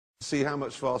see how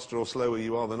much faster or slower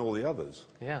you are than all the others.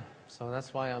 Yeah, so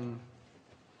that's why I'm...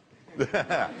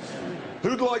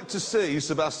 Who'd like to see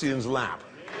Sebastian's lap?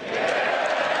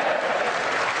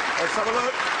 Let's have a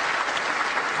look.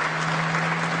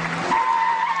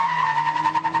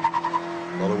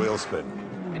 A lot of wheel spin.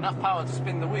 Enough power to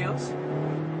spin the wheels,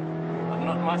 but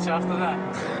not much after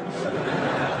that.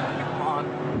 Come on.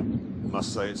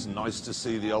 Must say it's nice to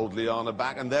see the old Liana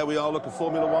back, and there we are, look, a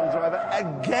Formula One driver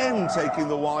again taking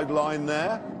the wide line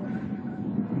there.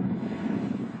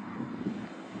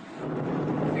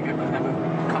 I think I could have a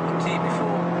cup of tea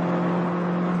before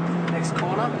next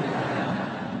corner.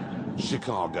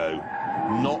 Chicago,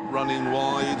 not running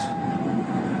wide.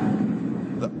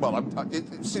 Well,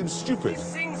 it seems stupid. He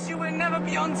thinks you will never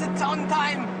be on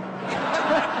time.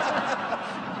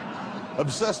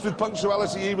 Obsessed with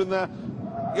punctuality even there.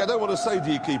 Yeah, I don't want to say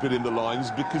do you keep it in the lines,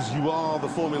 because you are the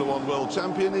Formula One world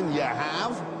champion, and you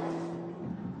have.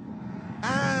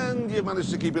 And you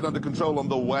managed to keep it under control on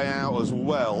the way out as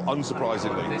well,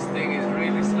 unsurprisingly. This thing is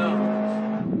really slow.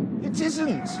 It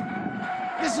isn't.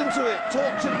 Listen to it.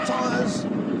 Tortured tyres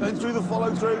going through the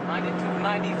follow-through. 92,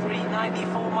 93,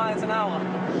 94 miles an hour.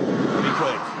 Pretty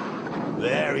quick.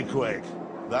 Very quick.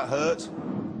 That hurt?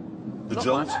 The Not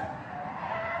jolt? much.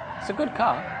 It's a good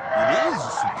car. It is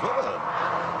superb.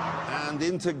 And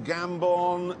into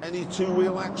Gambon, any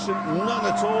two-wheel action? None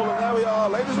at all, and there we are,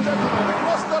 ladies and gentlemen,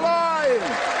 across the line!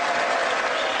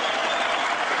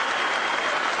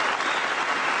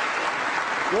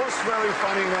 What's very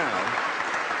funny now,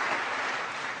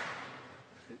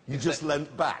 you just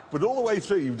leant back, but all the way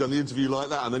through you've done the interview like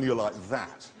that, and then you're like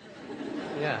that.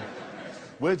 Yeah.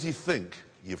 Where do you think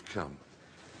you've come?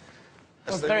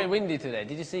 It was very windy today,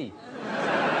 did you see?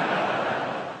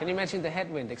 Can you imagine the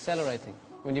headwind accelerating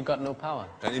when you've got no power?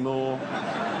 Any more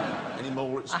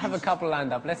excuses? I have a couple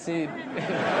lined up, let's see.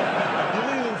 You're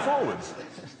leaning forwards.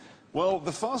 Well,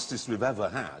 the fastest we've ever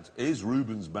had is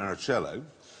Rubens Barrichello,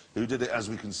 who did it, as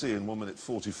we can see, in 1 minute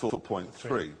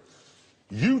 44.3.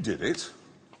 You did it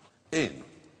in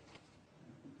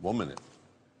 1 minute.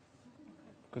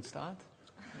 Good start.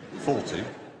 40.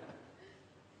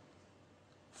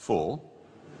 4.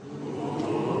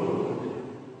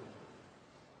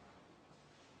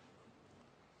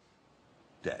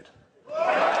 Dead.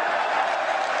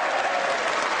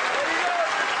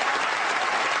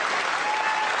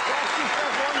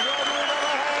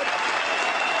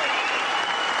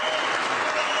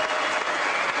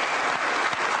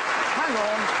 Hang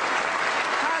on.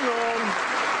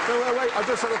 Wait, I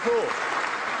just had a thought.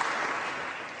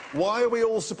 Why are we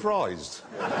all surprised?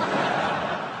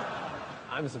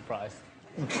 I'm surprised.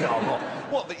 Come on.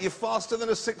 What, that you're faster than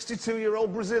a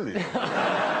 62-year-old Brazilian?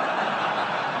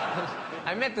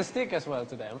 I met the stick as well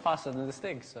today. I'm faster than the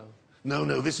stick, so...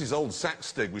 No, this is old Sack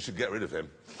Stig. We should get rid of him.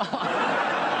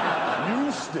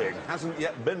 New Stig hasn't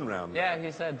yet been round there. Yeah,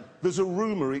 he said. There's a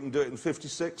rumour he can do it in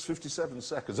 56, 57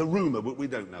 seconds. A rumour, but we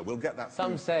don't know. We'll get that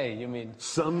Some say, you mean.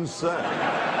 Some say. He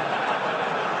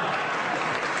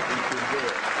can do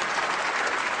it.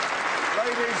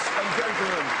 Ladies and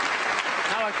gentlemen.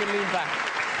 Now I can lean back.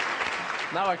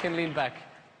 Now I can lean back.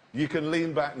 You can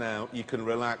lean back now. You can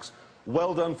relax.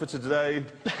 Well done for today.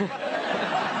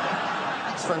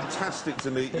 It's fantastic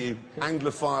to meet you.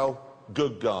 Anglophile,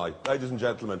 good guy. Ladies and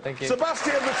gentlemen. Thank you.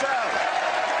 Sebastian Vettel.